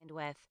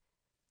reckoned with.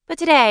 But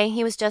today,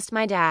 he was just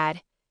my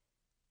dad.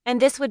 And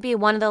this would be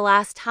one of the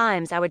last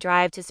times I would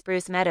drive to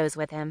Spruce Meadows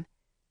with him.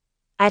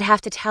 I'd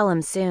have to tell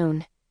him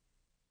soon.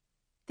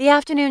 The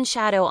afternoon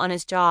shadow on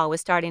his jaw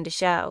was starting to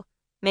show,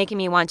 making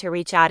me want to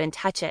reach out and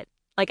touch it,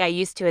 like I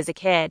used to as a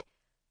kid.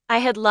 I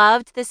had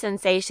loved the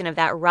sensation of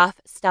that rough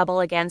stubble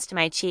against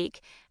my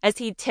cheek as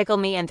he'd tickle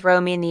me and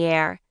throw me in the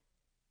air.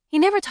 He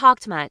never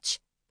talked much,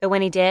 but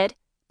when he did,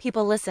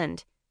 people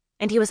listened,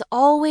 and he was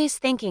always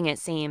thinking, it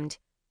seemed.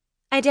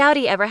 I doubt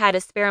he ever had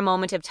a spare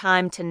moment of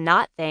time to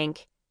not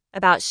think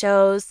about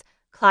shows,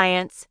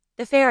 clients,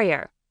 the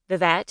farrier, the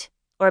vet,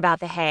 or about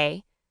the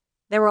hay.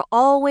 There were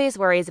always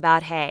worries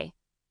about hay,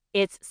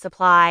 its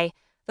supply,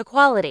 the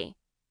quality,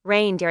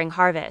 rain during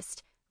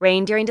harvest,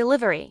 rain during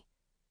delivery.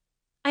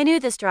 I knew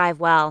this drive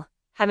well,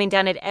 having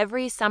done it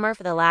every summer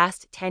for the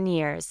last 10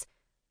 years.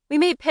 We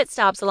made pit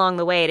stops along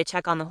the way to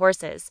check on the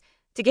horses,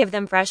 to give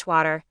them fresh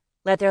water,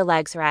 let their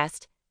legs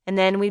rest, and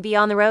then we'd be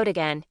on the road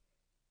again.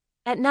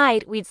 At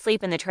night, we'd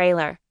sleep in the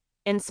trailer,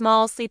 in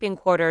small sleeping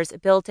quarters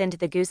built into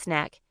the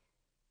gooseneck.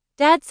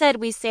 Dad said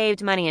we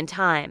saved money and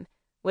time,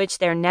 which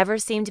there never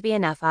seemed to be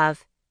enough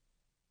of.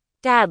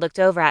 Dad looked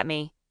over at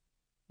me.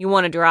 "You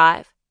want to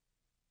drive?"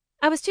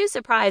 I was too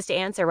surprised to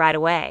answer right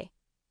away.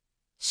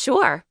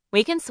 "Sure,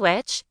 we can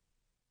switch."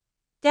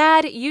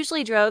 Dad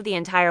usually drove the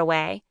entire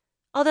way,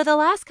 although the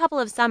last couple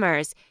of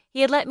summers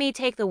he had let me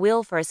take the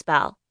wheel for a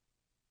spell.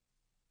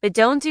 "But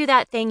don't do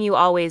that thing you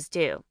always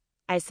do,"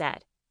 I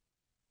said.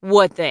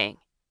 "What thing?"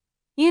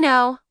 "You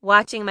know,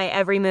 watching my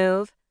every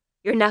move.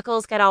 Your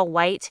knuckles get all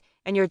white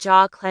and your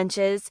jaw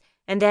clenches,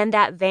 and then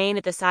that vein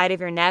at the side of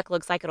your neck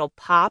looks like it'll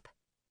pop."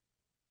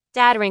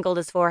 Dad wrinkled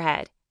his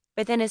forehead,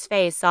 but then his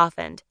face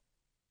softened.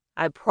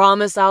 "I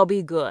promise I'll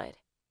be good."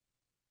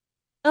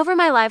 Over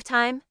my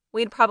lifetime,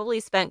 we'd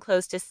probably spent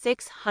close to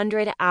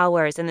 600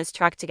 hours in this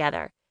truck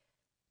together,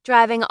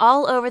 driving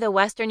all over the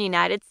western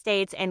United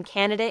States and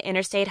Canada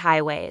interstate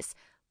highways,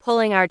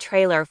 pulling our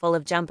trailer full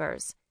of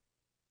jumpers.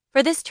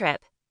 For this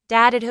trip,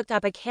 Dad had hooked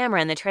up a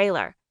camera in the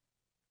trailer.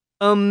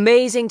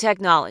 "Amazing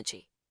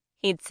technology,"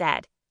 he'd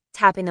said,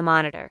 tapping the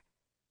monitor.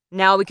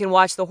 "Now we can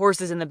watch the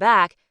horses in the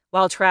back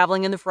while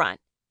traveling in the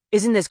front.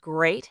 Isn't this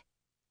great?"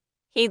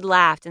 He'd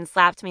laughed and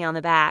slapped me on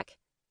the back.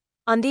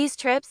 On these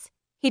trips,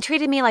 he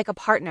treated me like a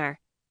partner,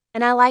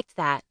 and I liked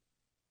that.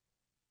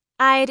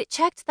 I'd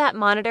checked that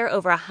monitor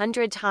over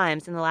 100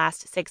 times in the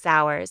last 6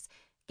 hours,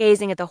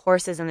 gazing at the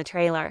horses in the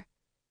trailer.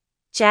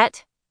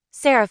 Jet,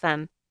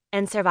 Seraphim,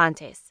 and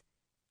Cervantes.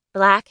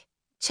 Black,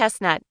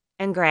 chestnut,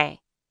 and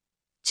gray.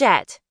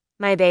 Jet,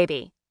 my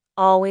baby,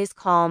 always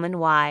calm and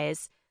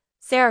wise.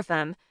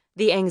 Seraphim,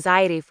 the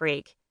anxiety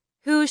freak,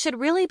 who should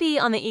really be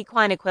on the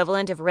equine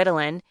equivalent of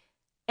Ritalin.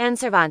 And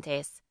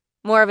Cervantes,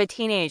 more of a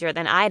teenager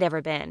than I'd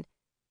ever been,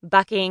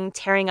 bucking,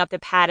 tearing up the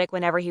paddock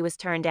whenever he was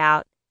turned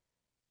out.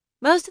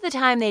 Most of the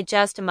time they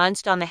just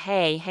munched on the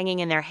hay hanging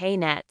in their hay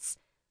nets.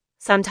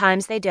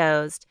 Sometimes they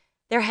dozed,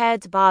 their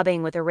heads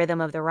bobbing with the rhythm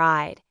of the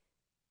ride.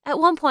 At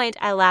one point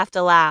I laughed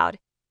aloud,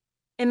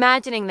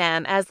 imagining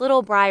them as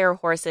little briar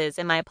horses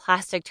in my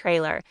plastic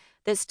trailer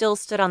that still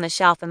stood on the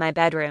shelf in my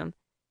bedroom.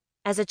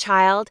 As a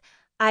child,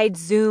 I'd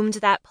zoomed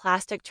that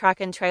plastic truck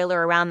and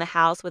trailer around the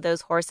house with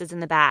those horses in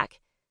the back.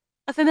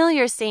 A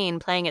familiar scene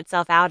playing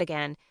itself out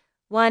again,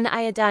 one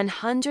I had done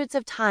hundreds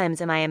of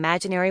times in my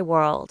imaginary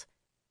world.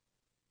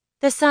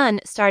 The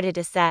sun started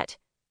to set,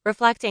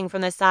 reflecting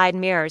from the side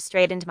mirror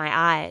straight into my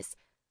eyes.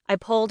 I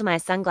pulled my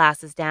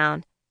sunglasses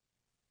down.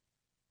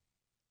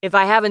 "If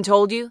I haven't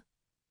told you,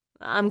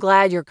 I'm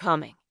glad you're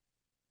coming."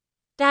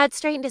 Dad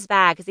straightened his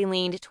back as he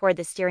leaned toward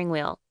the steering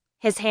wheel,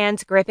 his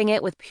hands gripping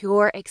it with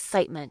pure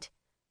excitement.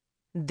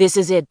 "This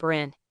is it,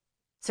 Bryn.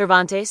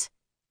 Cervantes,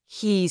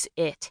 he's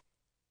it.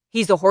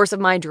 He's the horse of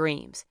my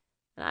dreams,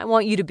 and I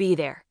want you to be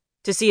there,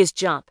 to see his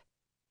jump.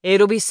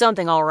 It'll be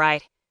something, all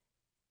right.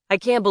 I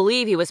can't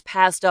believe he was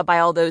passed up by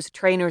all those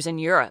trainers in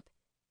Europe."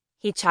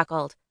 He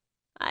chuckled.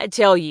 "I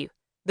tell you,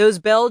 those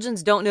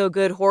Belgians don't know a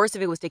good horse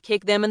if it was to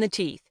kick them in the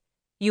teeth.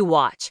 You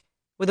watch.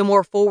 With a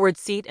more forward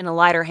seat and a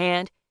lighter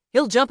hand,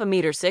 he'll jump 1.60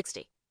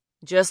 meters,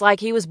 just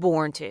like he was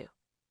born to."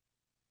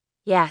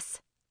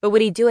 Yes, but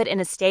would he do it in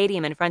a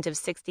stadium in front of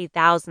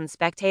 60,000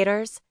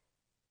 spectators?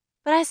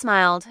 But I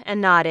smiled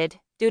and nodded,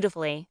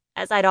 dutifully,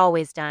 as I'd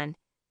always done.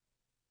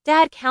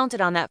 Dad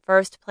counted on that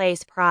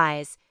first-place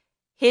prize,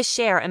 his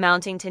share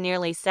amounting to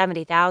nearly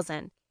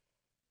 70,000.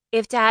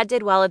 If Dad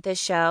did well at this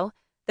show,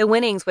 the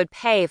winnings would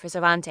pay for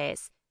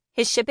Cervantes,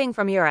 his shipping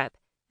from Europe,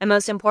 and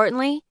most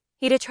importantly,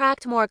 he'd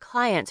attract more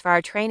clients for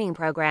our training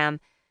program.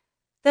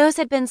 Those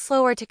had been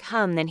slower to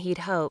come than he'd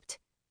hoped.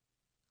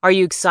 "Are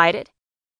you excited?"